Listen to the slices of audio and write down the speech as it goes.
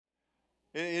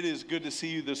It is good to see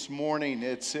you this morning.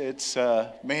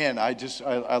 Man,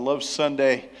 I love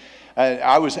Sunday.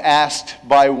 I was asked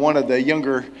by one of the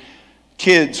younger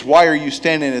kids, why are you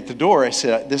standing at the door? I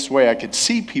said, this way I could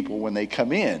see people when they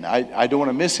come in. I don't want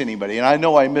to miss anybody. And I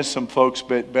know I miss some folks,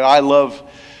 but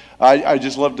I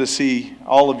just love to see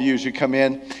all of you as you come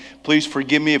in. Please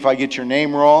forgive me if I get your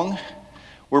name wrong.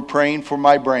 We're praying for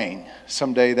my brain.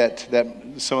 Someday that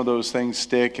some of those things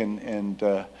stick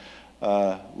and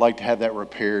like to have that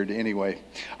repaired anyway.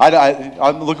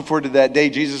 I'm looking forward to that day.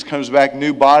 Jesus comes back,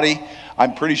 new body.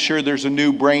 I'm pretty sure there's a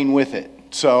new brain with it.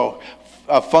 So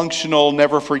a functional,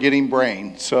 never forgetting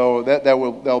brain. So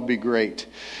that'll be great.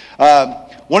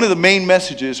 One of the main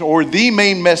messages, or the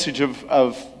main message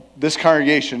of this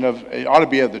congregation, it ought to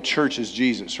be of the church, is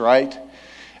Jesus, right?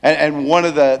 And one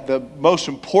of the most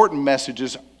important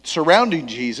messages surrounding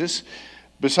Jesus,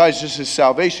 besides just his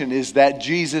salvation, is that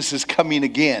Jesus is coming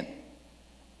again.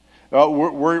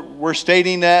 We're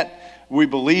stating that. We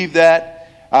believe that.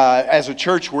 As a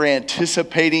church, we're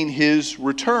anticipating his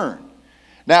return.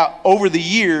 Now, over the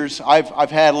years, I've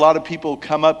had a lot of people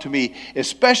come up to me,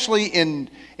 especially in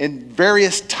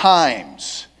various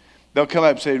times. They'll come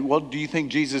up and say, well, do you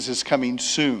think Jesus is coming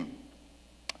soon?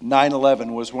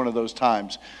 9/11 was one of those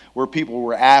times where people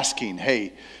were asking,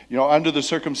 hey, under the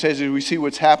circumstances, we see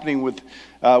what's happening with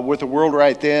the world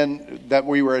right then, that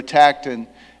we were attacked and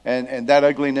that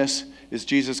ugliness, is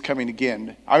Jesus coming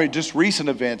again? I mean, just recent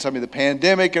events. I mean, the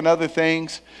pandemic and other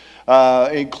things,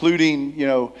 including,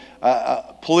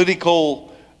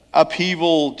 political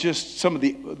upheaval, just some of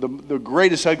the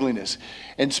greatest ugliness.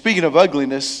 And speaking of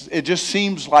ugliness, it just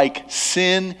seems like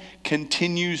sin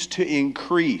continues to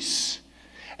increase.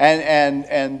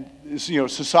 And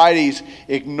society's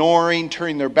ignoring,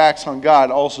 turning their backs on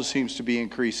God also seems to be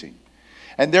increasing.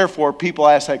 And therefore, people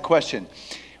ask that question,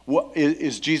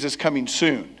 is Jesus coming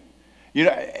soon?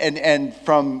 And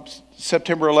from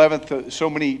September 11th, so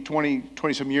many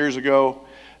 20 some years ago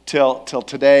till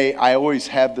today, I always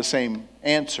have the same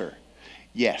answer.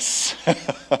 Yes.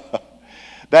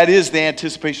 That is the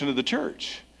anticipation of the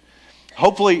church.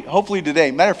 Hopefully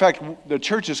today. Matter of fact, the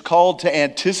church is called to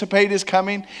anticipate his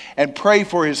coming and pray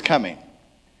for his coming.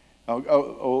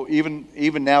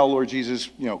 Even now, Lord Jesus,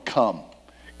 come.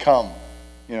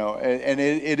 And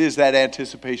it is that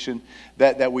anticipation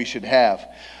that we should have.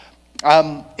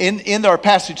 In our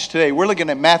passage today, we're looking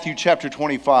at Matthew chapter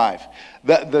 25.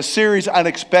 The series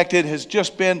Unexpected has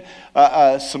just been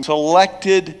some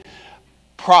selected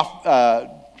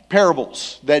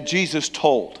parables that Jesus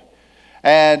told.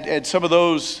 And some of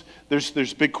those,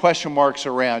 there's big question marks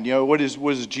around. What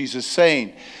is Jesus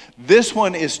saying? This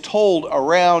one is told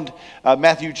around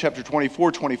Matthew chapter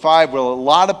 24, 25, where a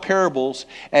lot of parables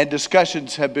and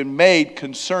discussions have been made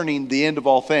concerning the end of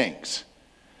all things.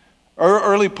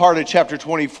 Early part of chapter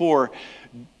 24,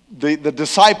 the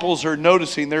disciples are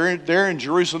noticing, they're in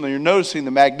Jerusalem, they're noticing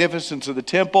the magnificence of the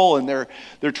temple, and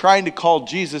they're trying to call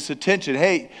Jesus' attention.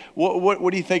 Hey,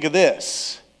 what do you think of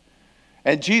this?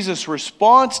 And Jesus'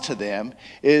 response to them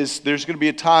is, there's going to be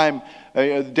a time,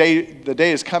 the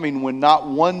day is coming when not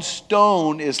one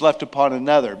stone is left upon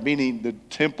another, meaning the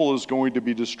temple is going to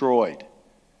be destroyed.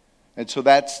 And so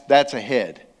that's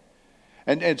ahead.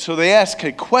 And so they ask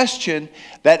a question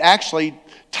that actually,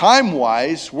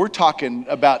 time-wise, we're talking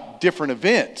about different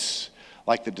events,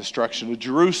 like the destruction of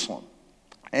Jerusalem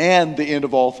and the end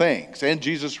of all things and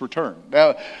Jesus' return.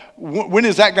 Now, when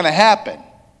is that going to happen?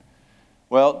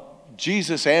 Well,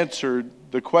 Jesus answered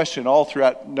the question all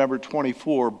throughout number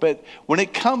 24, but when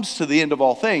it comes to the end of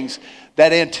all things,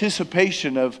 that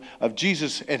anticipation of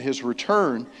Jesus and his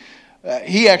return,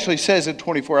 he actually says in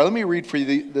 24, let me read for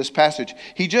you this passage.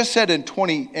 He just said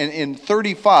in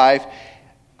 35,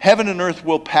 heaven and earth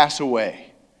will pass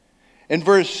away. In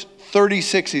verse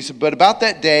 36, he said, but about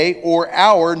that day or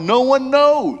hour, no one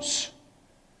knows.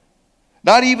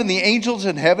 Not even the angels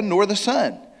in heaven nor the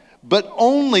Son, but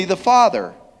only the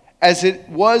Father. As it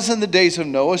was in the days of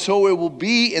Noah, so it will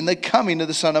be in the coming of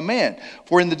the Son of Man.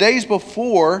 For in the days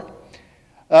before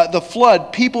the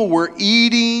flood, people were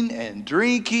eating and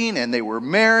drinking, and they were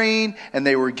marrying, and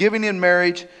they were giving in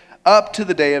marriage, up to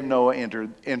the day of Noah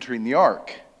entering the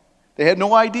ark. They had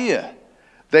no idea.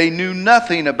 They knew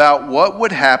nothing about what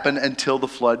would happen until the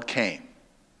flood came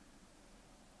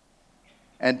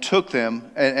and took them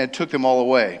all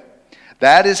away.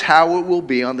 That is how it will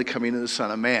be on the coming of the Son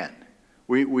of Man.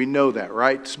 We know that,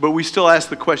 right? But we still ask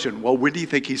the question, well, when do you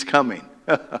think he's coming?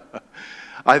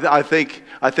 I think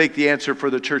the answer for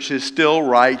the church is still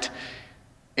right.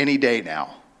 Any day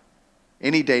now.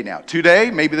 Any day now.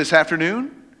 Today, maybe this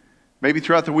afternoon, maybe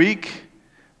throughout the week,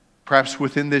 perhaps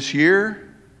within this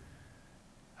year.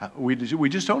 We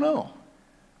just don't know.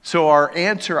 So our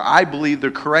answer, I believe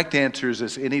the correct answer is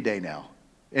this: any day now.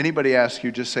 Anybody asks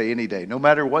you, just say any day. No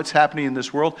matter what's happening in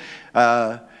this world,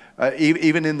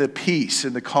 even in the peace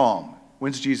and the calm.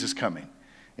 When's Jesus coming?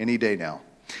 Any day now.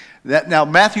 Now,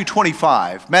 Matthew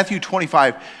 25,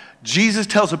 Jesus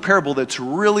tells a parable that's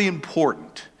really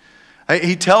important.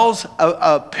 He tells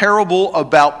a parable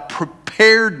about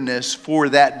preparedness for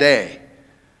that day.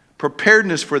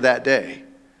 Preparedness for that day.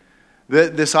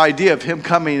 This idea of him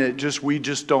coming, we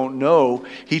just don't know.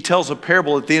 He tells a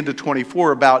parable at the end of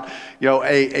 24 about,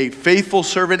 a faithful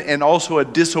servant and also a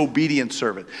disobedient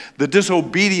servant. The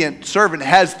disobedient servant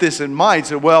has this in mind.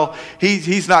 Said, well,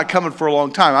 he's not coming for a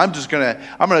long time.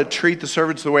 I'm gonna treat the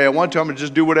servants the way I want to. I'm gonna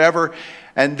just do whatever.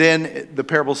 And then the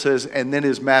parable says, and then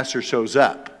his master shows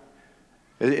up.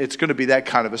 It's going to be that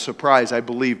kind of a surprise, I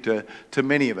believe, to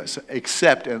many of us,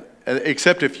 except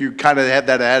if you kind of have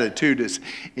that attitude, it's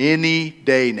any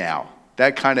day now,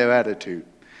 that kind of attitude.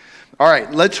 All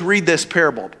right, let's read this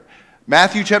parable.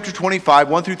 Matthew chapter 25,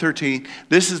 1 through 13.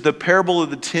 This is the parable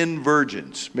of the 10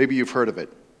 virgins. Maybe you've heard of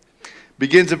it.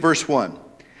 Begins at verse 1.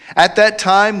 At that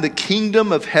time, the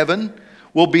kingdom of heaven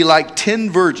will be like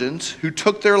 10 virgins who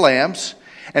took their lamps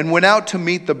and went out to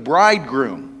meet the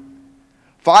bridegroom.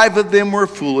 5 of them were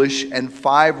foolish and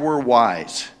 5 were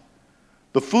wise.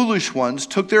 The foolish ones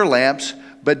took their lamps,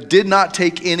 but did not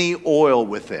take any oil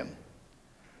with them.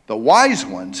 The wise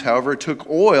ones, however, took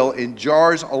oil in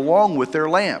jars along with their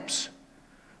lamps.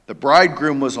 The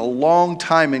bridegroom was a long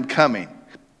time in coming,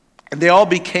 and they all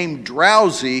became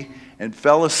drowsy and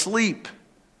fell asleep.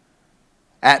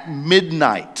 At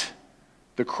midnight,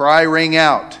 the cry rang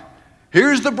out,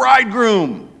 "Here's the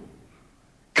bridegroom!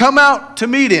 Come out to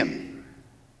meet him!"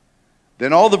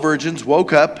 Then all the virgins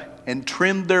woke up and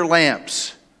trimmed their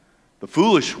lamps. The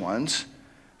foolish ones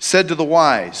said to the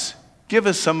wise, "Give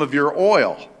us some of your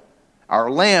oil.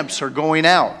 Our lamps are going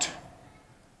out."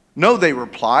 "No," they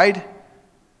replied,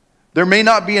 "there may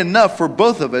not be enough for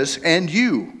both of us and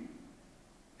you.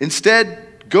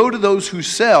 Instead, go to those who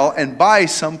sell and buy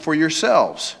some for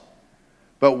yourselves."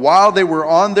 But while they were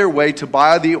on their way to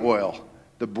buy the oil,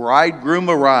 the bridegroom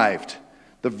arrived.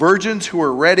 The virgins who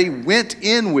were ready went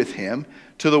in with him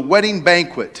to the wedding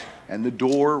banquet, and the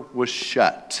door was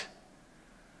shut.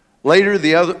 Later,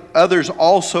 the others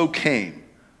also came.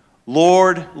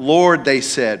 "Lord, Lord," they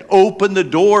said, "open the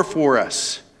door for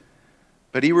us."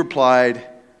 But he replied,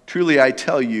 "Truly I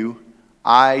tell you,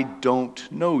 I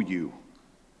don't know you.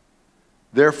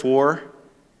 Therefore,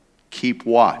 keep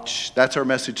watch." That's our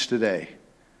message today.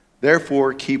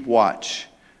 Therefore, keep watch,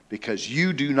 because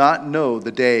you do not know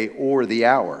the day or the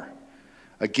hour.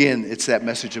 Again, it's that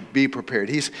message of be prepared.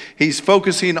 He's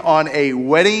focusing on a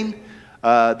wedding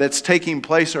that's taking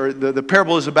place, or the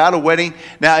parable is about a wedding.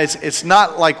 Now, it's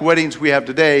not like weddings we have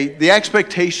today. The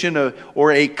expectation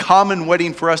or a common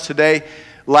wedding for us today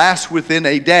lasts within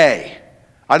a day.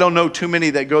 I don't know too many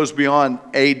that goes beyond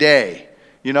a day.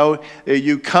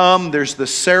 You come, there's the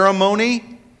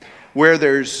ceremony, where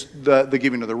there's the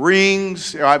giving of the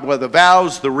rings, the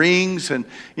vows, the rings, and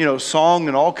song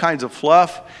and all kinds of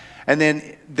fluff. And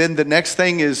then the next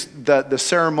thing is the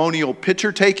ceremonial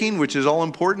picture taking, which is all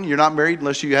important. You're not married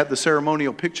unless you have the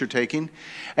ceremonial picture taking.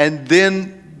 And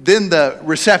then the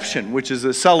reception, which is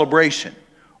a celebration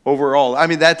overall. I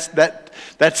mean,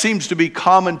 that seems to be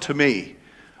common to me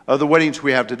of the weddings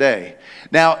we have today.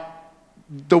 Now,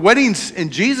 the weddings in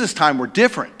Jesus' time were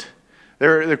different.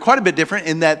 They're quite a bit different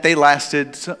in that they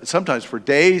lasted sometimes for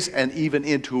days and even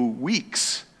into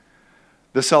weeks.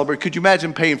 The celebration. Could you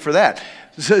imagine paying for that?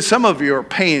 Some of you are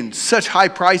paying such high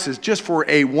prices just for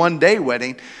a one-day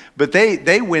wedding, but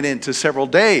they went into several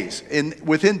days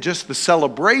within just the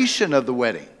celebration of the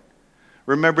wedding.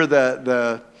 Remember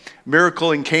the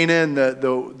miracle in Cana and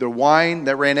the wine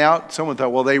that ran out? Someone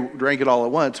thought, well, they drank it all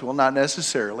at once. Well, not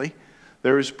necessarily.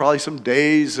 There was probably some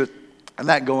days and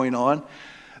that going on.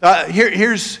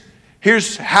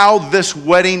 Here's how this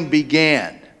wedding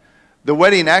began. The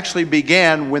wedding actually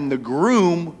began when the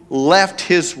groom left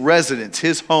his residence,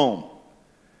 his home,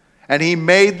 and he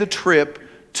made the trip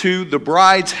to the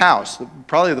bride's house,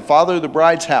 probably the father of the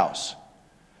bride's house,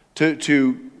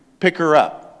 to pick her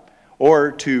up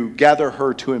or to gather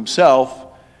her to himself.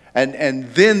 And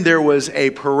then there was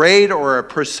a parade or a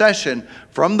procession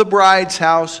from the bride's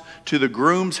house to the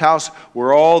groom's house,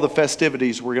 where all the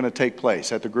festivities were going to take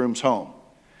place at the groom's home.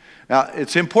 Now,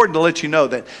 it's important to let you know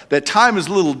that time is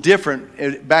a little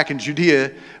different back in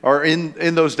Judea or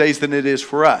in those days than it is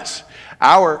for us.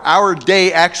 Our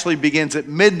day actually begins at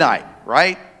midnight,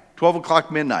 right? 12 o'clock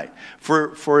midnight.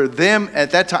 For them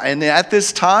at that time, and at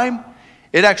this time,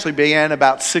 it actually began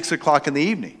about 6 o'clock in the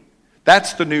evening.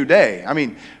 That's the new day. I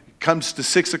mean, comes to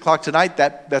 6 o'clock tonight,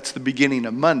 that's the beginning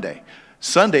of Monday.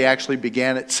 Sunday actually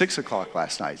began at 6 o'clock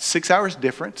last night. 6 hours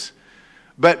difference.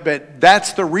 But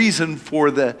that's the reason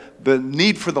for the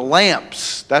need for the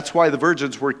lamps. That's why the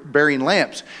virgins were bearing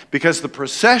lamps. Because the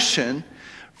procession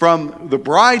from the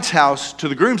bride's house to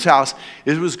the groom's house,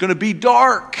 it was going to be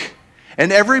dark.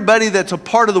 And everybody that's a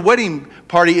part of the wedding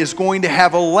party is going to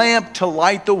have a lamp to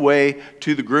light the way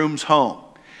to the groom's home.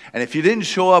 And if you didn't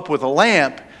show up with a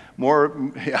lamp,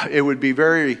 it would be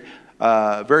very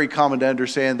common to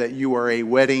understand that you are a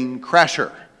wedding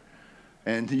crasher.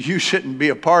 And you shouldn't be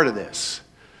a part of this.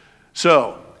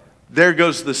 So, there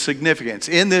goes the significance.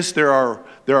 In this, there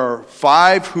are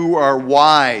 5 who are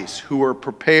wise, who are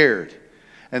prepared.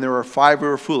 And there are 5 who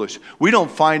are foolish. We don't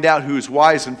find out who's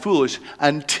wise and foolish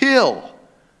until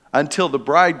the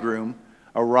bridegroom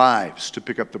arrives to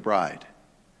pick up the bride.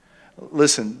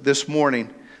 Listen, this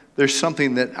morning, there's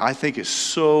something that I think is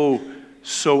so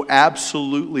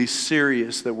absolutely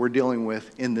serious that we're dealing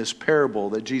with in this parable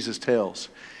that Jesus tells.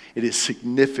 It is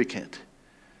significant.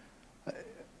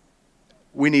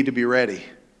 We need to be ready.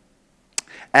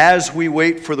 As we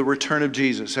wait for the return of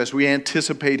Jesus, as we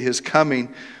anticipate his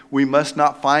coming, we must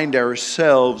not find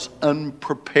ourselves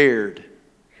unprepared.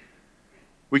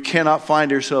 We cannot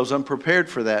find ourselves unprepared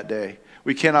for that day.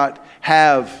 We cannot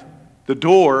have the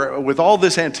door with all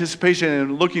this anticipation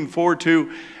and looking forward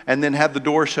to, and then have the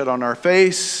door shut on our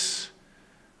face.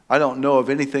 I don't know of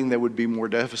anything that would be more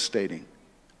devastating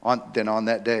than on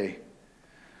that day.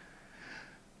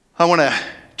 I want to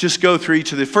just go through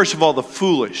each of the, first of all, the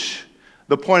foolish.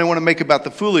 The point I want to make about the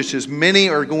foolish is many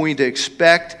are going to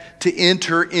expect to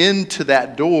enter into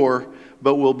that door,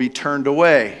 but will be turned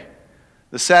away.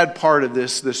 The sad part of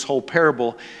this whole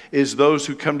parable is those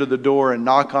who come to the door and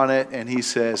knock on it, and he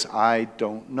says, I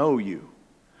don't know you.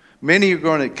 Many are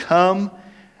going to come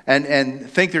and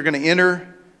think they're going to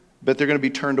enter, but they're going to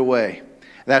be turned away.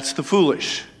 That's the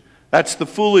foolish. That's the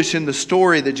foolish in the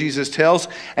story that Jesus tells.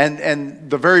 And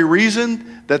the very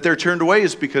reason that they're turned away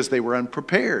is because they were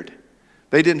unprepared.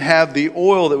 They didn't have the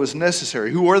oil that was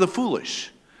necessary. Who are the foolish?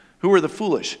 Who are the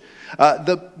foolish?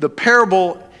 The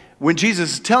parable, when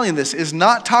Jesus is telling this, is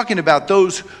not talking about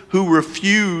those who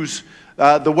refuse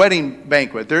the wedding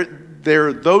banquet.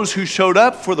 They're those who showed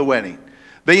up for the wedding.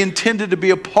 They intended to be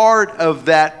a part of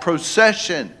that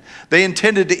procession. They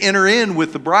intended to enter in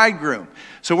with the bridegroom.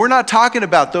 So we're not talking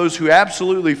about those who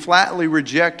absolutely flatly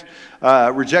reject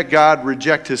God,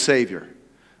 reject his Savior.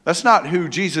 That's not who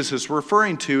Jesus is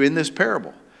referring to in this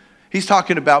parable. He's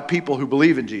talking about people who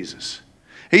believe in Jesus.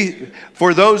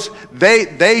 For those,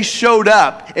 they showed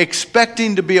up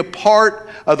expecting to be a part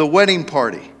of the wedding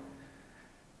party.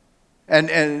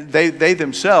 And they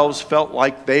themselves felt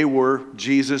like they were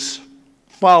Jesus'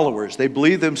 followers. They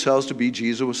believed themselves to be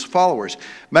Jesus' followers.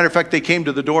 Matter of fact, they came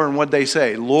to the door and what did they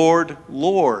say? Lord,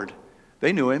 Lord.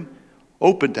 They knew him.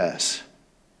 Open to us.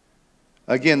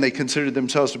 Again, they considered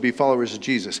themselves to be followers of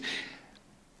Jesus.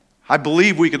 I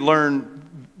believe we could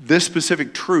learn this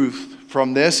specific truth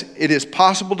from this. It is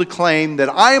possible to claim that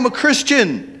I am a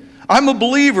Christian, I'm a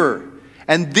believer,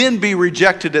 and then be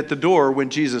rejected at the door when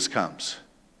Jesus comes.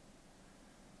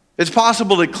 It's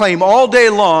possible to claim all day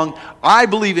long, I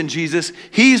believe in Jesus,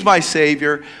 he's my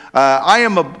Savior, I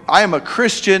am a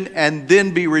Christian, and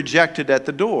then be rejected at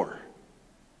the door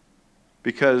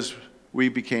because we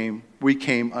came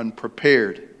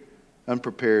unprepared.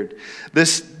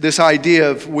 This idea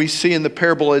of, we see in the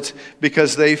parable, it's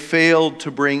because they failed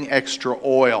to bring extra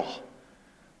oil.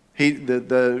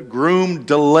 The groom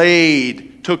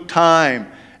delayed, took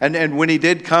time. And when he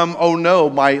did come, oh no,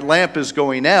 my lamp is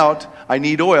going out. I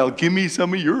need oil. Give me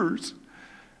some of yours.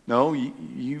 No,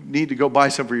 you need to go buy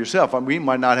some for yourself. We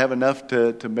might not have enough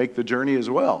to make the journey as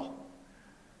well.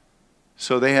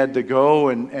 So they had to go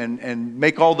and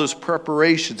make all those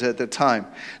preparations at the time.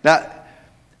 Now,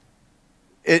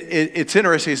 it's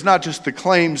interesting. It's not just the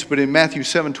claims, but in Matthew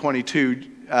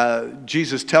 7:22,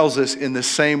 Jesus tells us in the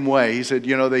same way. He said,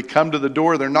 they come to the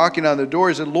door, they're knocking on the door.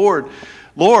 He said, Lord,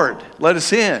 Lord, let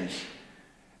us in.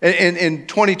 And in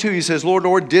 22, he says, Lord,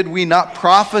 Lord, did we not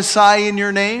prophesy in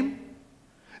your name?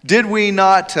 Did we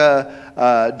not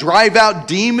drive out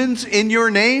demons in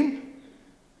your name?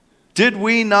 Did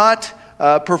we not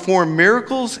perform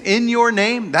miracles in your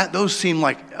name? Those seem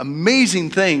like amazing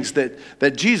things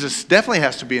that Jesus definitely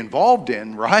has to be involved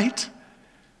in, right?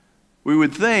 We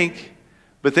would think,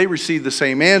 but they received the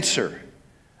same answer.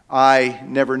 I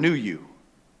never knew you.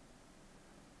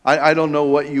 I don't know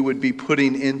what you would be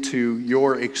putting into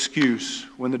your excuse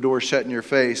when the door's shut in your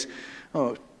face.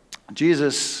 Oh,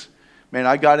 Jesus, man,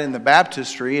 I got in the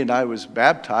baptistry and I was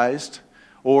baptized.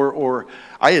 or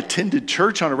I attended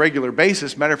church on a regular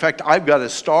basis. Matter of fact, I've got a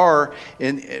star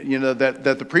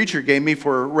that the preacher gave me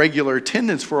for regular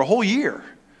attendance for a whole year.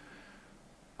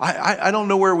 I don't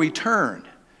know where we turn.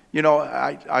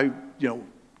 I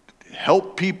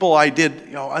help people. I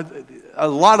did a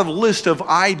lot of list of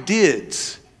I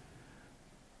dids.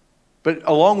 But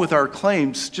along with our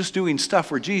claims, just doing stuff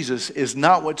for Jesus is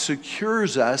not what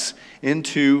secures us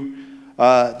into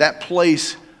that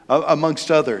place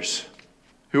amongst others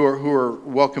who are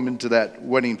welcome into that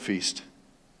wedding feast.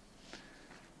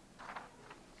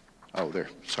 Oh, there.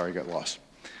 Sorry, I got lost.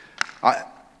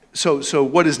 So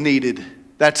what is needed?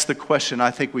 That's the question I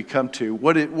think we come to.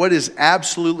 What is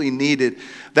absolutely needed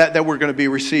that we're going to be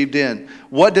received in?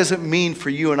 What does it mean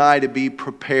for you and I to be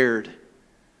prepared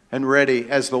and ready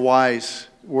as the wise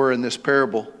were in this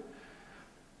parable?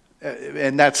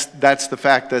 And that's the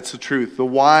fact, that's the truth. The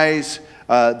wise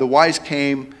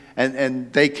came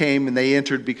and they came and they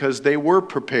entered because they were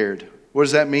prepared. What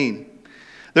does that mean?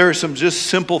 There are some just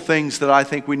simple things that I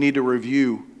think we need to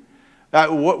review.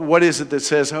 What is it that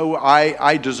says,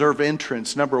 I deserve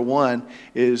entrance? Number one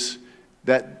is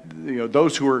that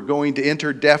those who are going to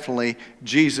enter, definitely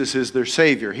Jesus is their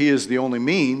Savior. He is the only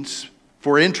means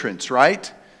for entrance,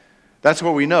 right? That's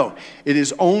what we know. It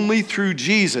is only through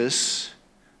Jesus,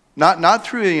 not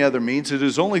through any other means. It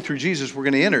is only through Jesus we're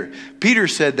going to enter. Peter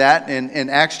said that in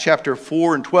Acts chapter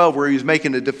 4 and 12 where he was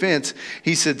making a defense.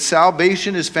 He said,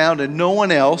 salvation is found in no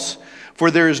one else, for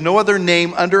there is no other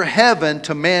name under heaven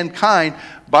to mankind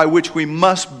by which we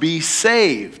must be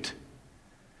saved.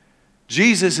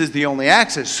 Jesus is the only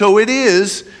access. So it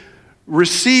is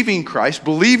receiving Christ,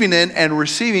 believing in and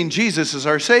receiving Jesus as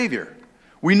our Savior.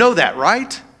 We know that,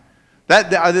 right?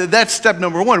 That's step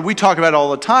number one. We talk about it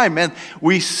all the time, man.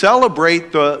 We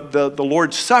celebrate the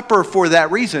Lord's Supper for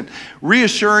that reason,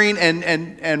 reassuring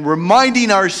and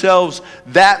reminding ourselves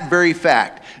that very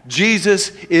fact.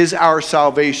 Jesus is our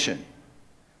salvation.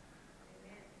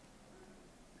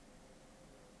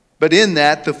 But in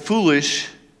that, the foolish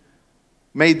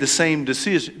made the same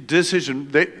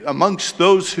decision. Amongst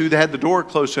those who had the door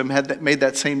closed to them made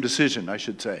that same decision, I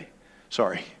should say.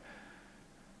 Sorry.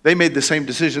 They made the same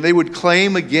decision. They would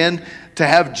claim again to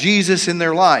have Jesus in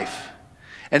their life.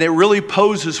 And it really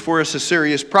poses for us a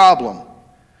serious problem.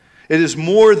 It is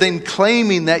more than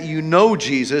claiming that you know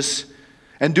Jesus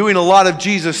and doing a lot of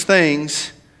Jesus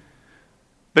things.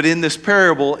 But in this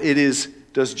parable, it is,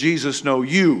 does Jesus know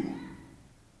you?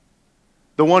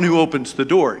 The one who opens the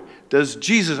door. Does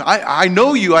Jesus, I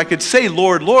know you, I could say,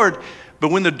 Lord, Lord, but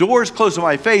when the door is closed in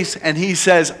my face and he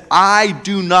says, I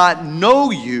do not know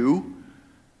you,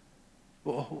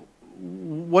 well,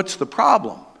 what's the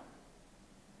problem?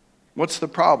 What's the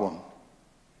problem?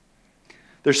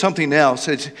 There's something else.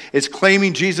 It's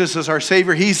claiming Jesus as our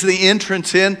Savior. He's the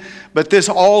entrance in, but this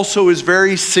also is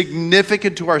very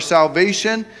significant to our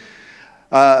salvation.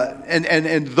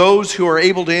 And those who are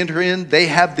able to enter in, they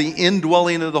have the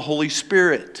indwelling of the Holy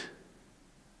Spirit.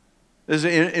 This is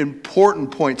an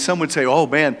important point. Some would say, oh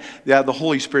man, yeah, the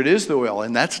Holy Spirit is the oil.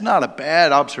 And that's not a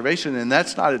bad observation, and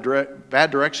that's not a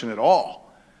bad direction at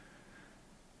all.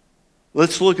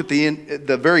 Let's look at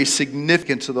the very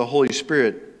significance of the Holy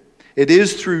Spirit. It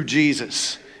is through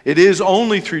Jesus. It is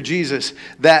only through Jesus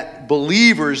that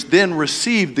believers then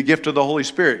receive the gift of the Holy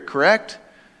Spirit, correct?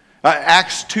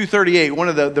 Acts 2:38, one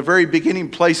of the very beginning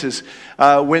places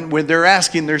when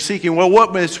they're seeking, well,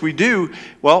 what must we do?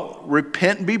 Well,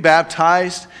 repent and be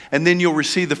baptized, and then you'll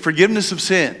receive the forgiveness of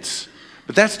sins.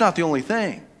 But that's not the only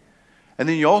thing. And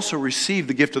then you also receive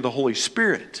the gift of the Holy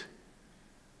Spirit.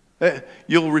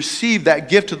 You'll receive that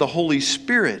gift of the Holy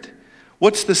Spirit.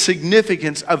 What's the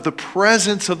significance of the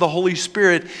presence of the Holy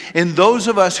Spirit in those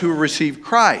of us who receive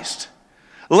Christ?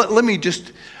 Let me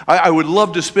just, I would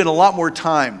love to spend a lot more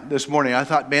time this morning. I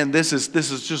thought, man, this is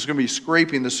just going to be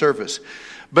scraping the surface.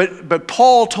 But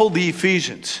Paul told the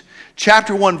Ephesians,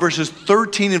 chapter 1, verses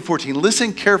 13 and 14.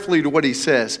 Listen carefully to what he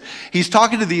says. He's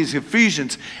talking to these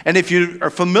Ephesians, and if you are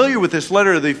familiar with this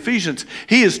letter of the Ephesians,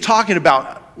 he is talking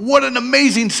about what an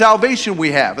amazing salvation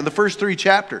we have in the first 3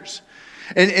 chapters.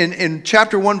 And in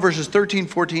chapter 1, verses 13,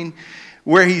 14,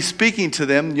 where he's speaking to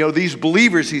them, these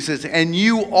believers, he says, and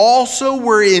you also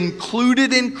were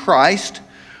included in Christ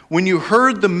when you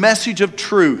heard the message of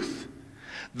truth,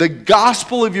 the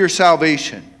gospel of your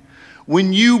salvation.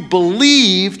 When you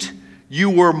believed, you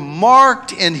were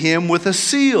marked in him with a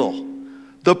seal,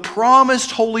 the promised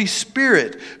Holy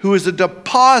Spirit, who is a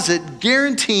deposit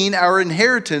guaranteeing our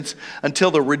inheritance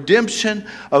until the redemption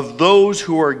of those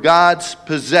who are God's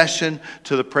possession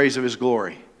to the praise of his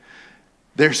glory.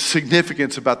 There's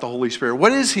significance about the Holy Spirit.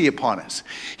 What is he upon us?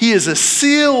 He is a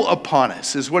seal upon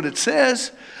us, is what it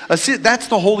says. A seal, that's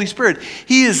the Holy Spirit.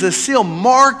 He is a seal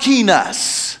marking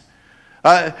us.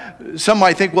 Some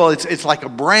might think, well, it's like a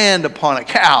brand upon a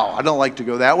cow. I don't like to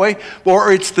go that way.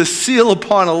 Or it's the seal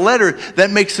upon a letter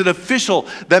that makes it official,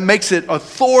 that makes it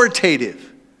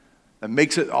authoritative, that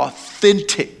makes it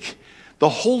authentic. The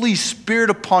Holy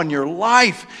Spirit upon your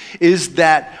life is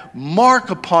that mark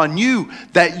upon you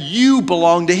that you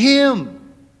belong to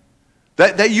Him,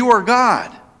 that you are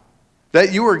God,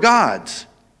 that you are God's.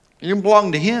 You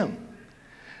belong to Him.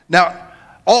 Now,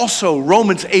 also,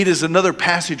 Romans 8 is another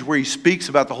passage where he speaks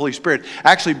about the Holy Spirit.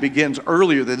 Actually begins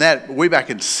earlier than that, way back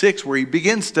in 6, where he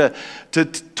begins to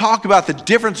talk about the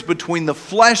difference between the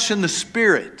flesh and the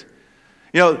Spirit.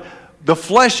 You know, the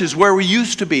flesh is where we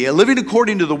used to be, living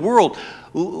according to the world,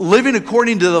 living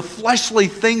according to the fleshly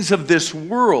things of this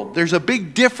world. There's a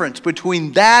big difference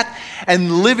between that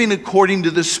and living according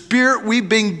to the Spirit we've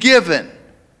been given.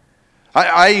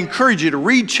 I encourage you to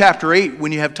read chapter 8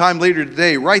 when you have time later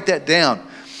today. Write that down.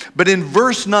 But in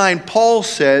verse 9, Paul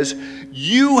says,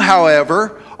 "You,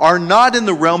 however, are not in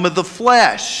the realm of the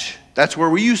flesh." That's where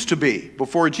we used to be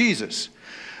before Jesus.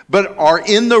 "But are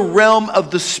in the realm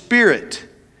of the Spirit,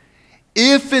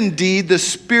 if indeed the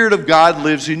Spirit of God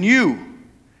lives in you.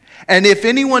 And if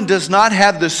anyone does not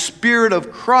have the Spirit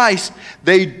of Christ,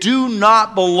 they do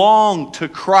not belong to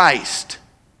Christ."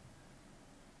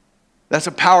 That's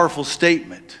a powerful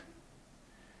statement.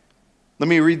 Let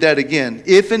me read that again.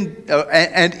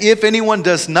 And if anyone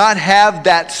does not have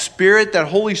that Spirit, that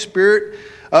Holy Spirit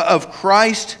of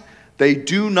Christ, they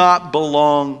do not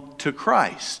belong to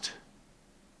Christ.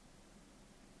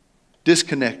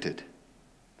 Disconnected.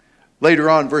 Later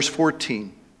on, verse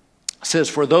 14 says,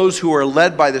 "For those who are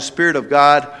led by the Spirit of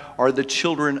God are the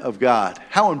children of God."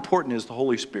 How important is the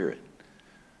Holy Spirit?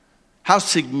 How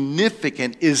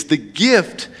significant is the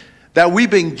gift that we've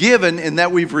been given and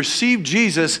that we've received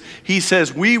Jesus? He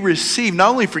says we receive not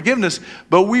only forgiveness,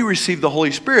 but we receive the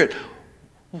Holy Spirit.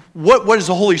 What does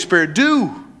the Holy Spirit do?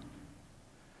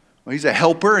 Well, He's a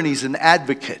helper and He's an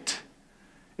advocate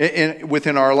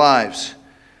within our lives.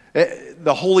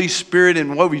 The Holy Spirit,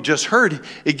 in what we just heard,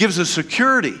 it gives us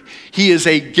security. He is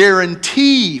a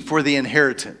guarantee for the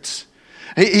inheritance.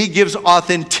 He gives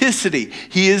authenticity.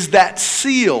 He is that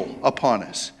seal upon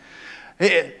us.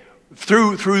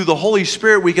 Through the Holy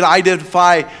Spirit, we can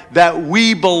identify that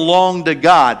we belong to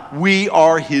God. We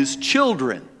are His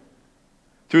children.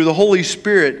 Through the Holy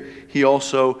Spirit, He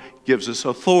also gives us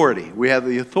authority. We have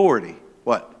the authority.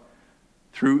 What?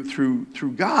 Through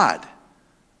God.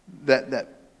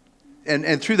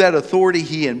 And through that authority,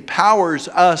 He empowers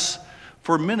us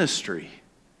for ministry.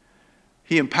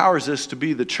 He empowers us to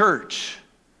be the church.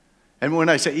 And when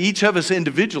I say each of us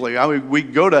individually, we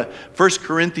go to 1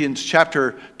 Corinthians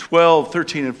chapter 12,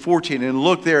 13, and 14 and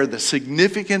look there at the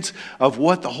significance of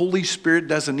what the Holy Spirit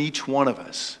does in each one of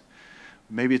us.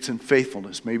 Maybe it's in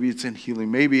faithfulness. Maybe it's in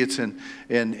healing. Maybe it's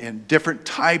in different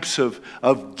types of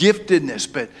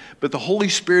giftedness. But the Holy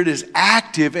Spirit is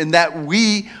active in that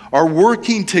we are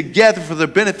working together for the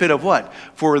benefit of what?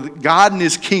 For God and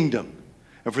His kingdom.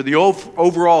 And for the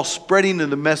overall spreading of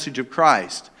the message of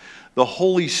Christ. The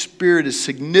Holy Spirit is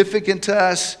significant to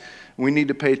us. We need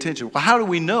to pay attention. Well, how do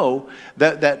we know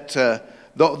that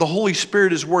the Holy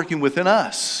Spirit is working within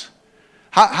us?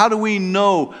 How do we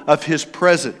know of His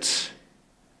presence?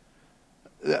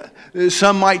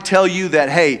 Some might tell you that,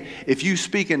 hey, if you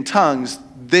speak in tongues,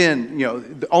 then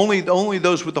only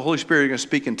those with the Holy Spirit are going to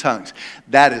speak in tongues.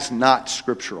 That is not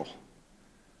scriptural.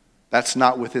 That's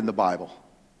not within the Bible.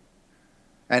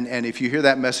 And if you hear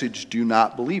that message, do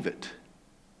not believe it.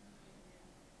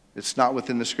 It's not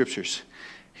within the Scriptures.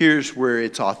 Here's where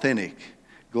it's authentic.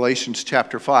 Galatians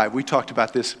chapter 5. We talked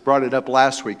about this, brought it up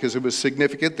last week because it was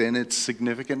significant then, it's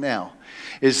significant now.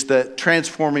 Is the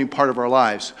transforming part of our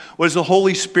lives. What does the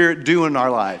Holy Spirit do in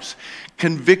our lives?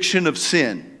 Conviction of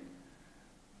sin.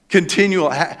 Continual.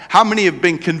 How many have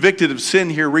been convicted of sin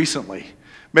here recently?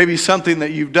 Maybe something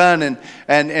that you've done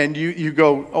and you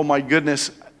go, oh my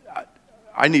goodness,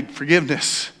 I need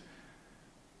forgiveness.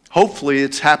 Hopefully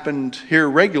it's happened here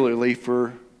regularly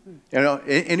for,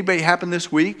 anybody happen this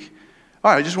week?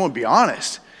 All right, I just want to be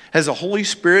honest. Has the Holy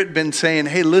Spirit been saying,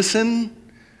 hey, listen,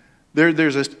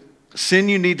 there's a sin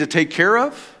you need to take care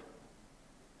of?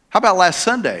 How about last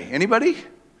Sunday? Anybody?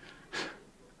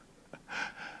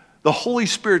 The Holy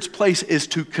Spirit's place is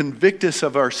to convict us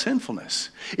of our sinfulness.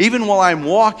 Even while I'm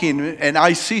walking and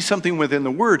I see something within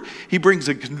the Word, He brings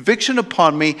a conviction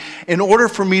upon me in order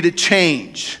for me to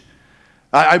change.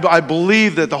 I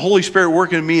believe that the Holy Spirit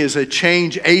working in me is a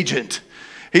change agent.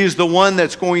 He's the one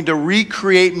that's going to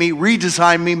recreate me,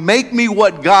 redesign me, make me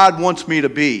what God wants me to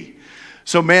be.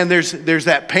 So man, there's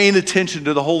that paying attention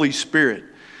to the Holy Spirit.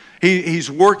 He's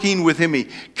working within me,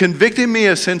 convicting me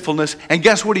of sinfulness, and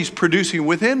guess what he's producing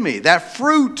within me? That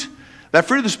fruit of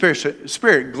the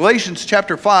Spirit. Galatians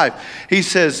chapter 5, he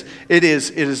says, it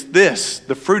is this.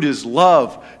 The fruit is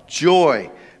love,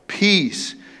 joy,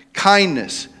 peace,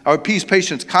 kindness,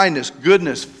 patience, kindness,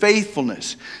 goodness,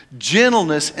 faithfulness,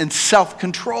 gentleness, and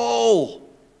self-control.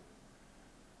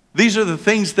 These are the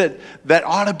things that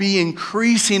ought to be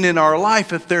increasing in our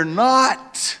life. If they're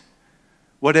not,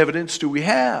 what evidence do we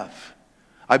have?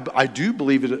 I do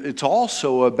believe it's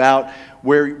also about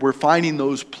where we're finding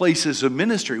those places of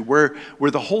ministry, where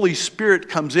the Holy Spirit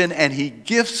comes in and He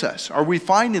gifts us. Are we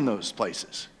finding those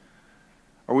places?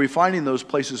 Are we finding those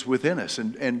places within us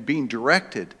and being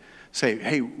directed? Say,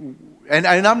 hey, and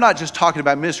I'm not just talking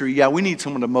about ministry. Yeah, we need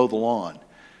someone to mow the lawn.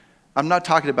 I'm not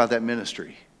talking about that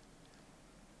ministry.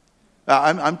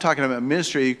 I'm talking about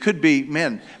ministry. It could be,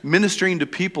 ministering to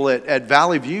people at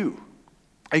Valley View.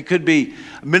 It could be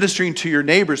ministering to your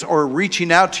neighbors or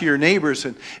reaching out to your neighbors.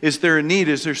 And is there a need?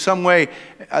 Is there some way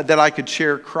that I could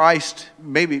share Christ?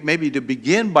 Maybe to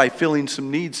begin by filling some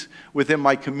needs within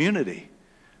my community.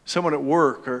 Someone at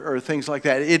work or things like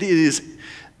that. It is,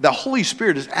 the Holy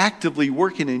Spirit is actively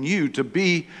working in you to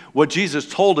be what Jesus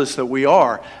told us that we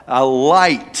are, a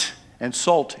light and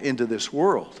salt into this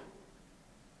world.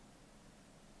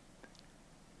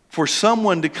 For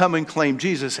someone to come and claim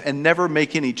Jesus and never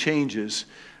make any changes,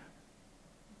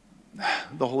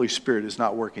 the Holy Spirit is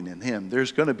not working in him.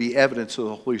 There's going to be evidence of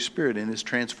the Holy Spirit in His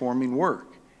transforming work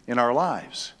in our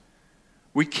lives.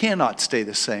 We cannot stay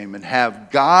the same and have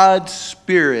God's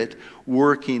Spirit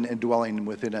working and dwelling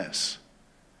within us.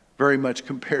 Very much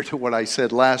compared to what I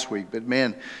said last week. But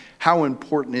man, how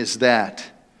important is that?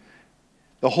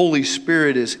 The Holy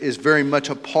Spirit is very much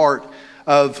a part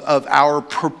of our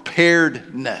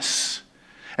preparedness.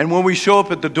 And when we show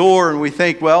up at the door and we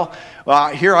think, well,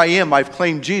 here I am, I've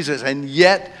claimed Jesus, and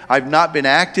yet I've not been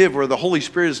active, or the Holy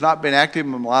Spirit has not been active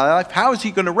in my life, how is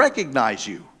He going to recognize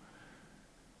you?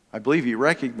 I believe He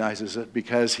recognizes it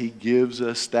because He gives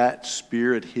us that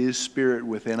Spirit, His Spirit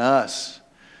within us.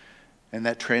 And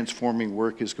that transforming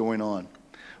work is going on.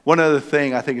 One other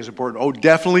thing I think is important. Oh,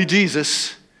 definitely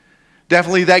Jesus.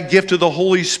 Definitely that gift of the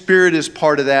Holy Spirit is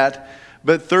part of that.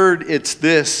 But third, it's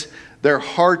this. Their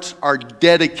hearts are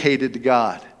dedicated to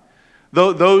God.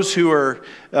 Those who are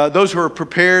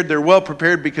prepared, they're well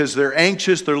prepared because they're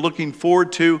anxious, they're looking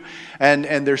forward to, and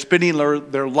they're spending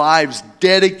their lives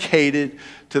dedicated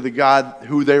to the God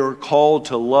who they were called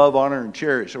to love, honor, and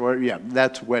cherish. Well, yeah,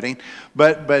 that's wedding.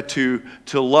 But to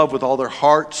love with all their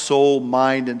heart, soul,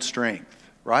 mind, and strength.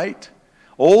 Right?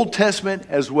 Old Testament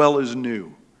as well as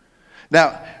New.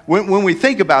 Now, when we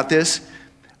think about this,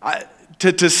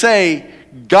 to say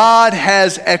God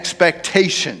has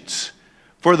expectations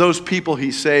for those people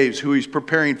He saves, who He's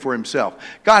preparing for Himself.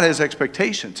 God has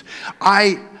expectations.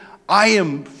 I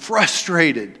am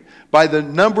frustrated by the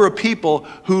number of people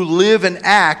who live and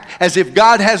act as if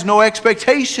God has no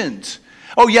expectations.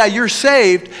 Oh yeah, you're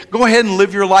saved. Go ahead and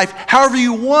live your life however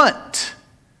you want.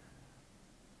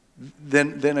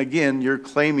 Then again, you're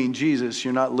claiming Jesus.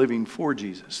 You're not living for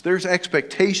Jesus. There's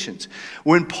expectations.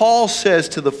 When Paul says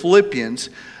to the Philippians,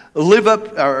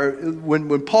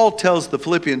 when Paul tells the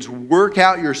Philippians, work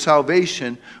out your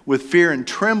salvation with fear and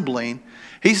trembling,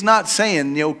 he's not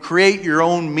saying, create your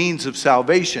own means of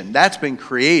salvation. That's been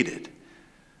created.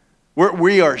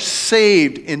 We are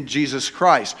saved in Jesus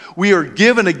Christ. We are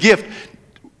given a gift.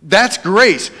 That's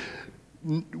grace.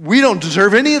 We don't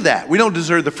deserve any of that. We don't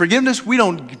deserve the forgiveness. We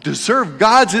don't deserve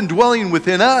God's indwelling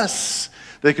within us.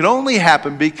 That can only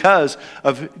happen because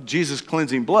of Jesus'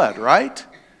 cleansing blood, right?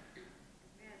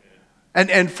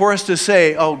 And for us to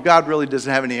say, oh, God really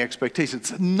doesn't have any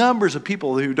expectations. Numbers of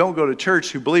people who don't go to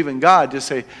church, who believe in God, just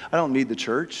say, I don't need the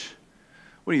church.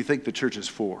 What do you think the church is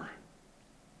for?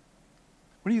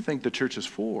 What do you think the church is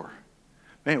for?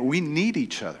 Man, we need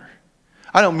each other.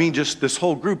 I don't mean just this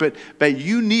whole group, but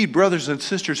you need brothers and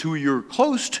sisters who you're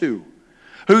close to,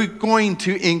 who are going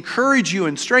to encourage you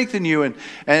and strengthen you.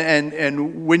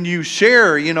 And when you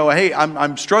share, hey,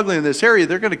 I'm struggling in this area,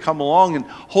 they're going to come along and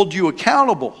hold you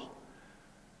accountable.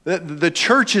 The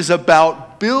church is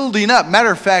about building up.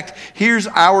 Matter of fact, here's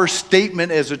our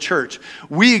statement as a church.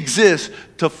 We exist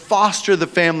to foster the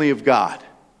family of God.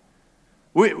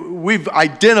 We've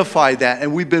identified that,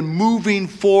 and we've been moving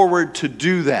forward to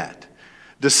do that.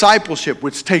 Discipleship,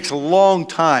 which takes a long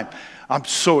time. I'm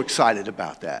so excited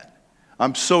about that.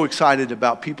 I'm so excited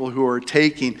about people who are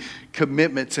taking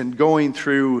commitments and going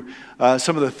through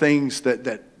some of the things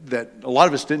that that a lot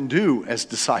of us didn't do as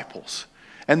disciples.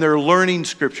 And they're learning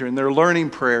Scripture, and they're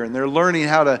learning prayer, and they're learning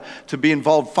how to be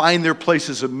involved, find their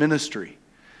places of ministry.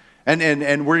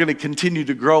 And we're going to continue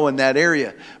to grow in that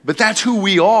area. But that's who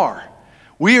we are.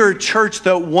 We are a church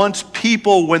that wants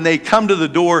people, when they come to the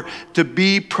door, to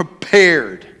be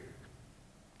prepared.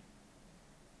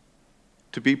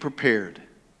 To be prepared.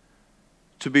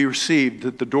 To be received.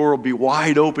 That the door will be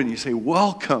wide open. You say,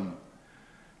 welcome.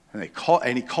 And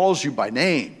he calls you by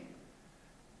name.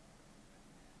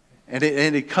 And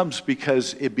it comes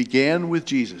because it began with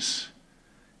Jesus.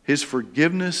 His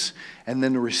forgiveness, and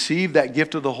then to receive that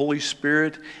gift of the Holy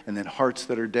Spirit, and then hearts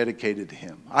that are dedicated to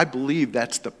Him. I believe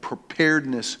that's the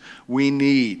preparedness we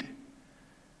need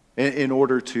in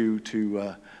order to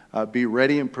be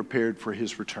ready and prepared for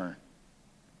His return.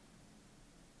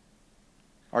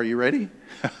 Are you ready?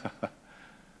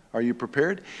 Are you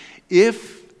prepared?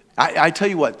 I tell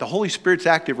you what, the Holy Spirit's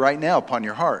active right now upon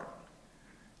your heart.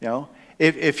 You know,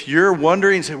 if you're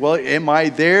wondering, say, well, am I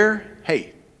there?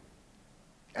 Hey,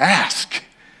 ask.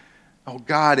 Oh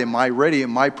God, am I ready?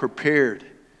 Am I prepared?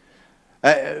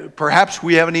 Perhaps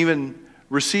we haven't even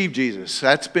received Jesus.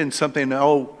 That's been something,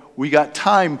 we got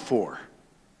time for.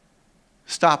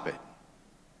 Stop it.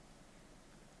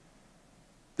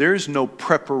 There's no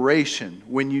preparation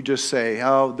when you just say,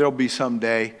 there'll be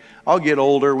someday. I'll get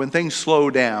older. When things slow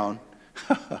down,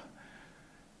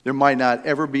 there might not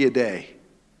ever be a day.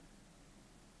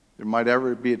 There might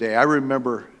ever be a day. I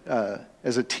remember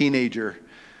as a teenager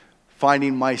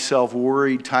finding myself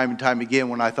worried time and time again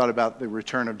when I thought about the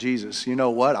return of Jesus. You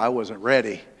know what? I wasn't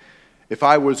ready. If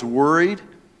I was worried,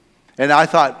 and I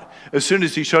thought as soon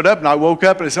as He showed up and I woke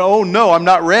up and I said, oh no, I'm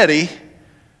not ready,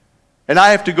 and I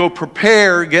have to go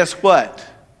prepare, guess what?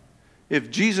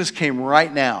 If Jesus came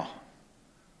right now,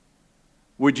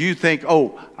 would you think,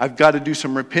 I've got to do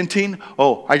some repenting?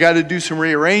 I got to do some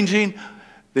rearranging?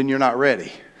 Then you're not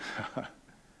ready.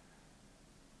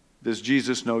 Does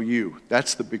Jesus know you?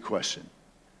 That's the big question.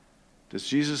 Does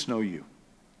Jesus know you?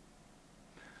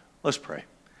 Let's pray.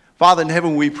 Father in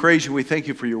heaven, we praise you. We thank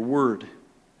you for your word.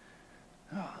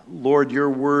 Lord,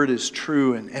 your word is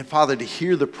true. And Father, to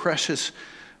hear the precious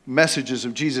messages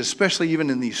of Jesus, especially even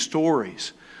in these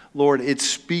stories, Lord, it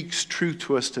speaks truth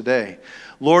to us today.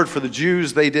 Lord, for the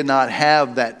Jews, they did not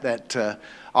have that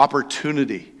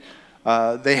opportunity.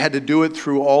 They had to do it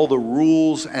through all the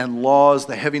rules and laws,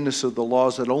 the heaviness of the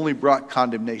laws that only brought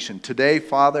condemnation. Today,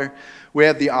 Father, we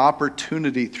have the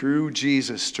opportunity through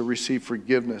Jesus to receive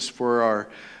forgiveness for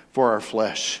our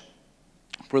flesh,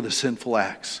 for the sinful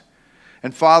acts.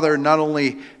 And Father, not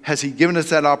only has He given us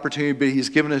that opportunity, but He's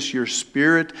given us your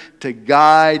Spirit to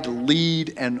guide,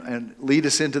 lead, and lead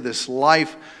us into this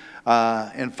life.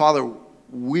 And Father,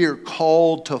 we are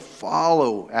called to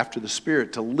follow after the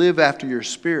Spirit, to live after your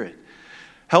Spirit.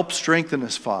 Help strengthen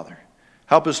us, Father.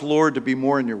 Help us, Lord, to be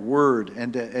more in your word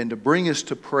and to bring us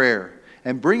to prayer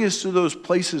and bring us to those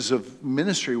places of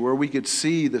ministry where we could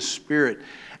see the Spirit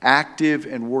active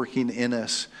and working in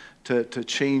us to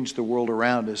change the world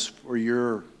around us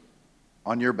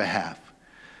on your behalf.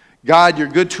 God, you're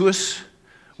good to us.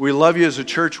 We love you as a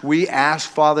church. We ask,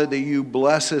 Father, that you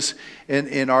bless us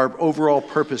in our overall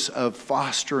purpose of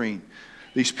fostering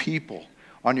these people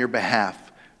on your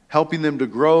behalf, helping them to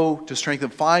grow, to strengthen,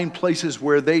 find places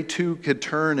where they too could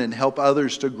turn and help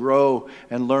others to grow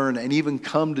and learn and even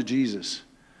come to Jesus.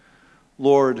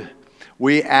 Lord,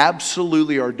 we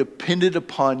absolutely are dependent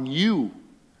upon you.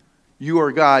 You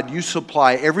are God. You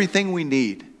supply everything we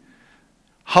need.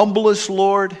 Humble us,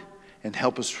 Lord, and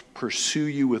help us pursue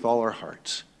you with all our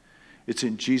hearts. It's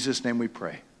in Jesus' name we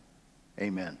pray.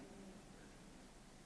 Amen.